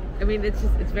god. I mean, it's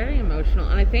very emotional,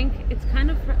 and I think it's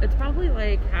probably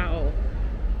like how,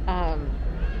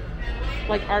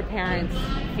 like our parents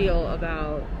feel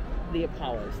about the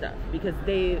Apollo stuff, because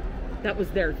that was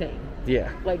their thing. Yeah.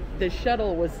 Like the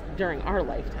shuttle was during our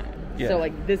lifetime. Yeah. So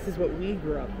like this is what we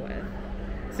grew up with.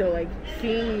 So like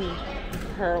seeing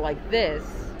her like this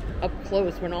up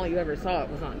close when all you ever saw it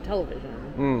was on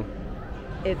television.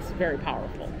 It's very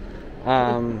powerful.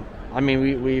 I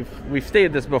mean, we've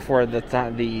stated this before,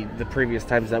 the previous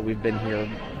times that we've been here,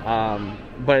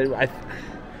 but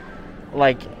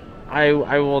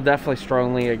I will definitely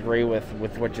strongly agree with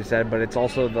what you said. But it's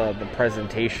also the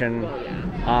presentation,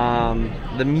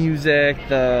 the music,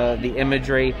 the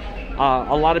imagery.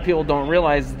 A lot of people don't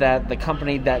realize that the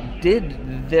company that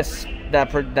did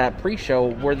that pre-show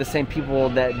were the same people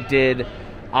that did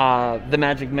the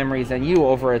Magic Memories and You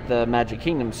over at the Magic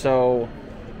Kingdom. So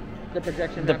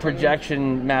the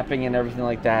projection mapping and everything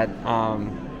like that,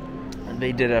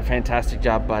 they did a fantastic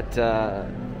job. But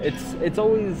it's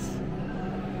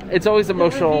always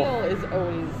emotional.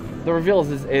 The reveal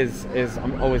is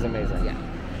always amazing. Yeah,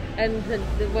 and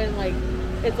when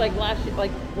it's like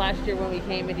last year when we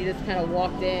came and you just kind of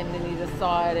walked in and you just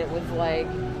saw it. It was like,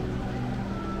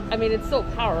 I mean, it's so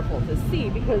powerful to see,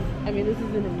 because I mean, this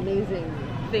is an amazing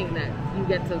thing that you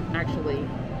get to actually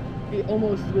be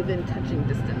almost within touching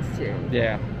distance to.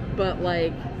 Yeah. But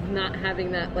like not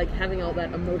having that, like having all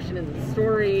that emotion in the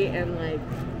story and like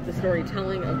the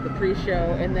storytelling of the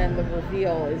pre-show, and then the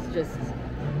reveal is just,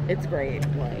 it's great.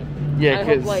 Like, yeah, I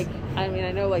hope, like, I mean,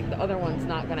 I know like the other one's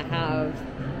not gonna have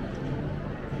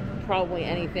probably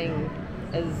anything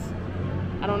as,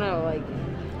 I don't know, like.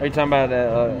 Are you talking about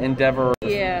Endeavor?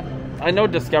 Yeah. I know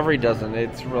Discovery doesn't.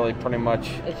 It's really pretty much.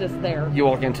 It's just there. You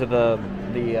walk into the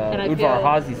Udvar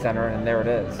Hazy Center, and there it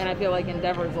is. And I feel like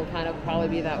Endeavor's will kind of probably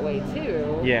be that way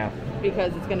too. Yeah.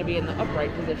 Because it's going to be in the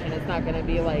upright position. It's not going to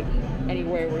be like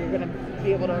anywhere where you're going to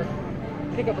be able to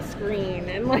pick up a screen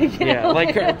and like. Yeah.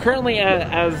 Like currently,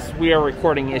 as we are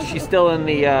recording, is she still in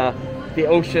the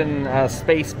Ocean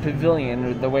Space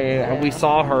Pavilion the way we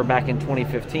saw her back in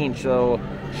 2015? So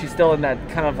she's still in that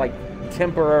kind of like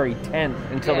temporary tent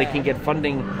until they can get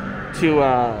funding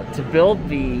to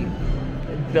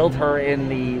build her in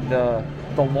the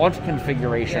launch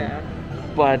configuration. Yeah.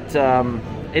 But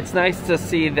it's nice to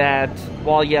see that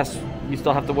while yes, you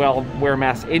still have to wear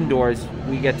masks indoors,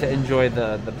 we get to enjoy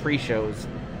the pre-shows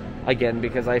again,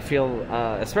 because I feel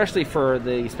especially for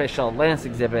the Space Shuttle Atlantis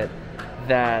exhibit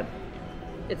that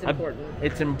it's important.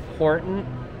 It's important,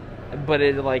 but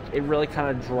it really kind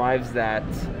of drives that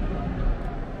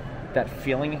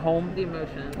feeling home, the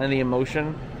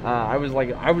emotion. I was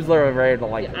literally ready to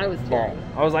like. Yeah, I was ball.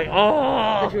 I was like,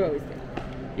 oh. But you always do.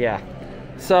 Yeah.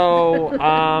 So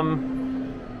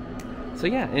so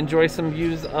yeah, enjoy some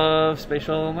views of Space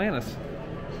Shuttle Atlantis.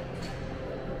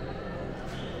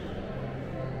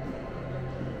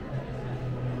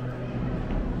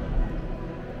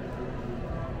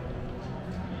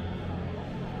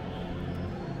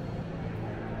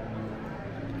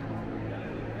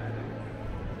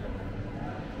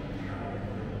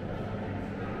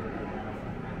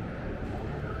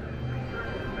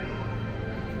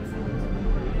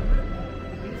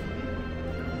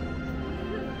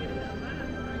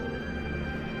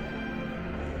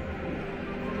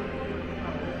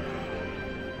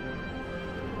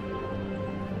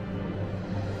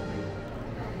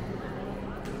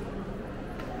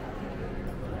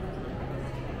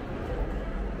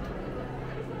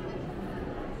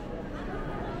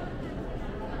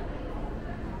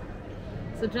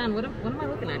 So John, what am I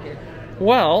looking at here?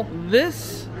 Well,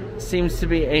 this seems to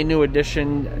be a new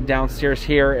addition downstairs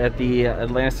here at the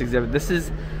Atlantis exhibit. This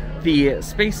is the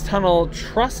Space Tunnel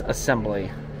Truss Assembly,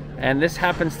 and this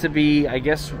happens to be, I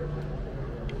guess,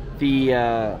 the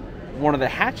one of the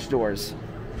hatch doors.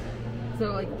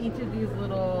 So like each of these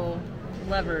little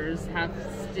levers has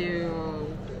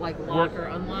to like lock or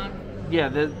unlock? Yeah,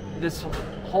 this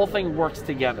whole thing works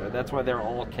together. That's why they're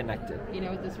all connected. You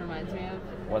know what this reminds me of?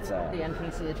 What's that? The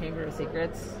entrance to the Chamber of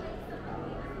Secrets.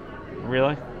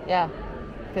 Really? Yeah,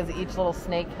 because each little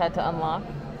snake had to unlock.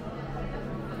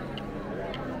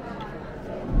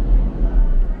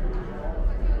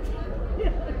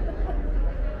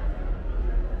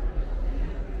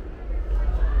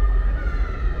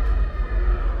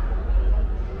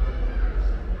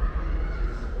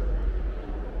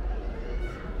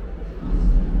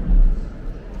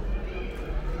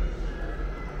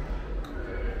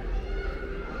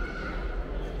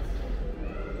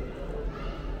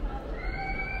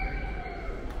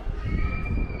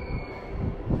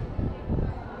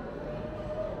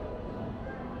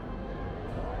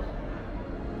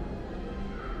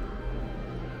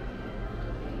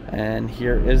 And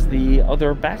here is the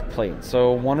other back plate.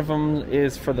 So one of them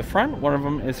is for the front, one of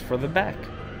them is for the back.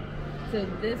 So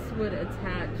this would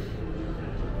attach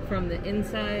from the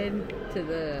inside to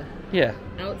the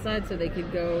outside, so they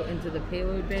could go into the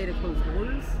payload bay to close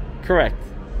doors? Correct.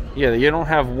 Yeah, you don't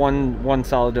have one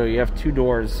solid door. You have two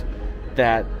doors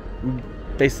that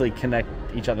basically connect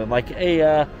each other. Like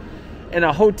in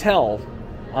a hotel,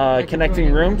 like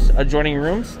connecting rooms, adjoining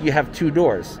rooms, you have two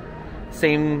doors.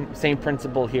 Same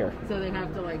principle here. So they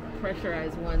have to like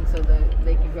pressurize one so that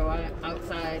they can go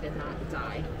outside and not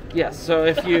die. Yes. So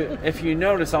if you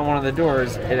notice on one of the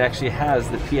doors, it actually has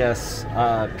the PSID,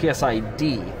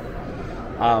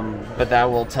 but that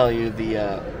will tell you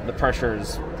the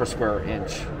pressures per square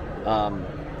inch.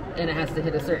 And it has to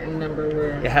hit a certain number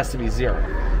where it has to be 0.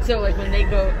 So like when they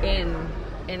go in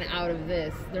and out of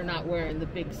this, they're not wearing the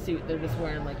big suit. They're just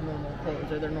wearing like normal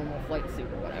clothes or their normal flight suit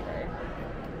or whatever.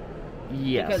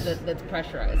 Yes. Because that's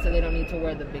pressurized, so they don't need to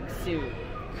wear the big suit.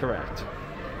 Correct.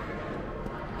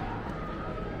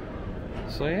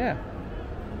 So yeah.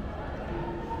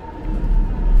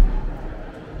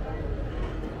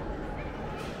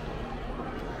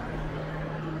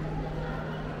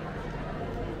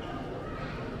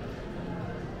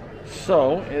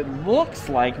 So it looks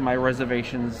like my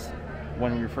reservations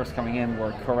when we were first coming in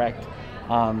were correct.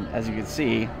 As you can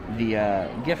see, the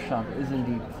gift shop is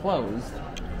indeed closed.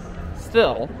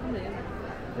 Still,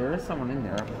 there is someone in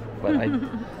there, but I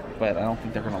don't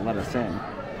think they're going to let us in.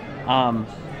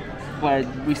 But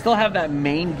we still have that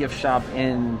main gift shop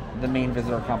in the main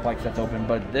visitor complex that's open.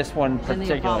 But this one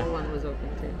particular, and the Apollo one was open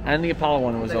too. And the Apollo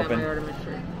one was open. My Artemis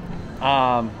shirt.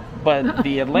 But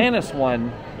the Atlantis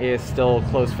one is still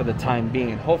closed for the time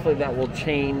being. Hopefully that will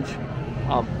change,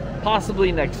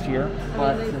 possibly next year.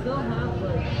 But they still have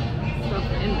like stuff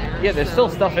in there. Yeah, there's still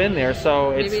stuff in there,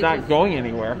 so it's not going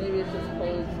anywhere. Maybe it's just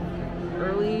closed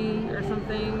early or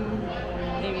something.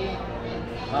 Maybe.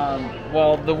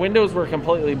 Well, the windows were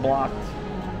completely blocked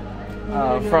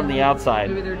from the outside.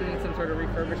 Maybe they're doing some sort of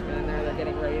refurbishment in there. They're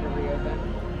getting ready to reopen.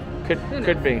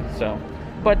 Could be so.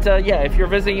 But yeah, if you're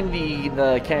visiting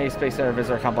the Kennedy Space Center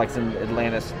Visitor Complex in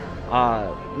Atlantis,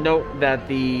 note that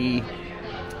the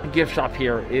gift shop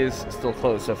here is still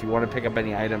closed. So if you want to pick up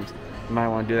any items, you might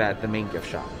want to do that at the main gift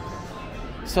shop.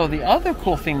 So the other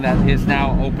cool thing that is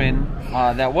now open,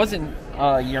 that wasn't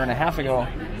a year and a half ago,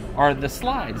 are the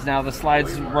slides. Now the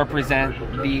slides represent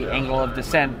the angle of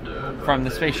descent from the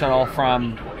space shuttle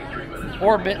from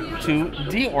orbit to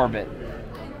deorbit.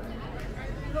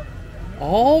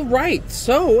 All right,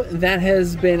 so that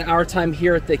has been our time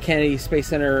here at the Kennedy Space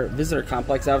Center Visitor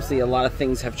Complex. Obviously, a lot of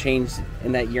things have changed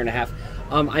in that year and a half.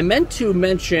 I meant to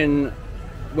mention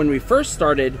when we first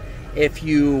started, if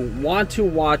you want to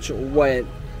watch what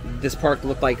this park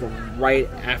looked like right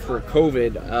after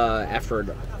COVID,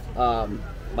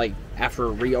 after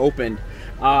it reopened,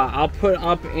 I'll put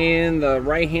up in the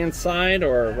right-hand side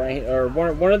or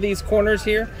one of these corners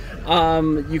here.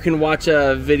 You can watch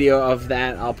a video of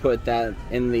that. I'll put that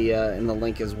in the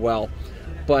link as well.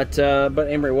 But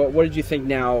Amory, what did you think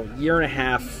now? Year and a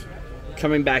half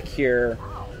coming back here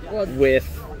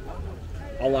with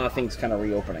a lot of things kind of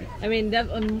reopening. I mean,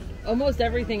 almost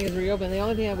everything is reopened. The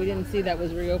only thing that we didn't see that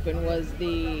was reopened was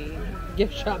the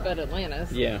gift shop at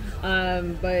Atlantis. Yeah.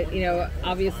 But you know,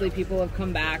 obviously people have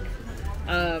come back.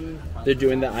 They're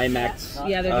doing the IMAX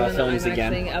they're doing films the IMAX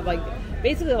again. thing of like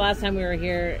basically the last time we were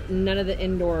here, none of the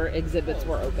indoor exhibits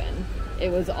were open.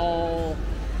 It was all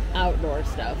outdoor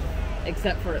stuff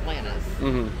except for Atlantis.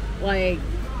 Mm-hmm. Like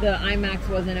the IMAX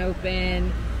wasn't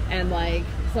open, and like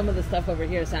some of the stuff over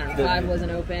here, Saturn V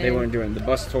wasn't open. They weren't doing the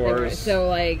bus tours. So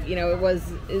like, you know,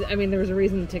 I mean, there was a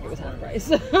reason the ticket was half price.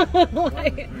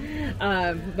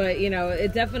 But you know,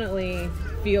 it definitely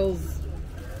feels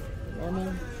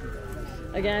normal.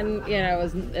 Again, you know,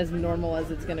 as normal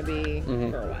as it's going to be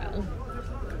for a while.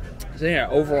 So yeah,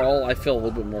 overall, I feel a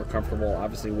little bit more comfortable,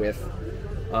 obviously, with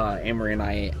Amory and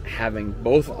I having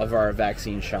both of our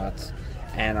vaccine shots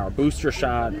and our booster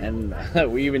shot, and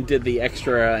we even did the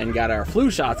extra and got our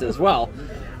flu shots as well.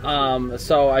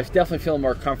 So I definitely feel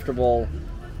more comfortable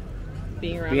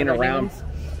being around.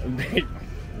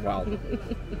 Well,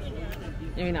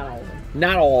 maybe not all of them.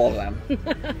 Not all of them,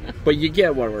 but you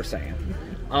get what we're saying.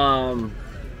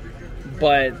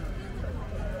 But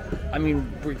I mean,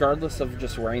 regardless of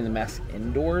just wearing the mask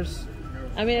indoors,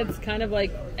 I mean, it's kind of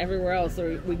like everywhere else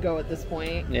we go at this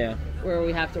point. Yeah. Where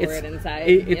we have to wear it inside.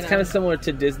 It's kind of similar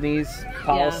to Disney's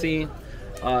policy.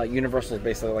 Yeah. Universal is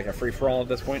basically like a free-for-all at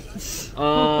this point.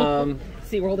 SeaWorld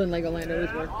and Legoland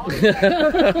always work.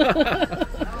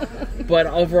 But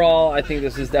overall, I think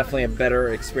this is definitely a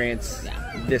better experience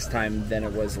this time than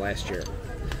it was last year.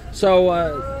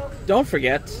 So don't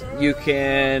forget, you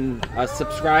can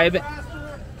subscribe,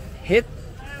 hit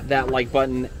that like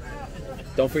button.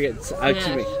 Don't forget,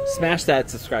 smash that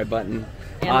subscribe button,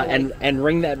 and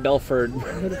ring that bell for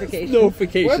notifications.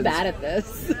 We're bad at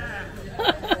this.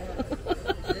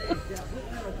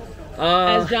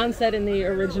 As John said in the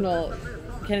original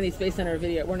Kennedy Space Center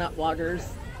video, we're not vloggers,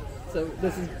 so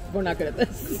we're not good at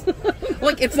this.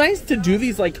 Like, it's nice to do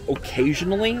these like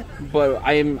occasionally, but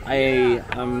I'm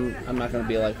not going to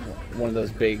be like one of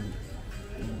those big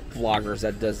vloggers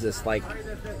that does this like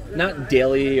not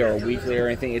daily or weekly or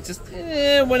anything. It's just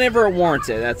whenever it warrants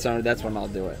it. That's when I'll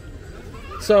do it.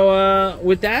 So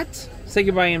with that, say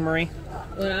goodbye, Anne-Marie.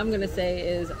 What I'm going to say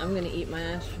is I'm going to eat my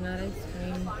astronaut ice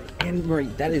cream. Anne-Marie,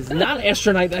 that is not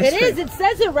astronaut ice cream. It is. It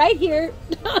says it right here.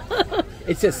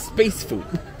 It says space food.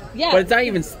 Yeah. But it's not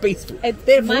even space food.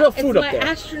 They have real food up there. It's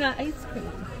my astronaut ice cream.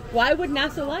 Why would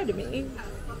NASA lie to me?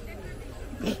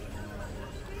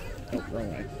 Oh,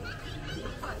 wrong way.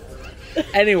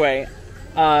 Anyway,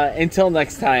 until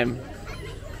next time,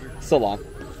 so long.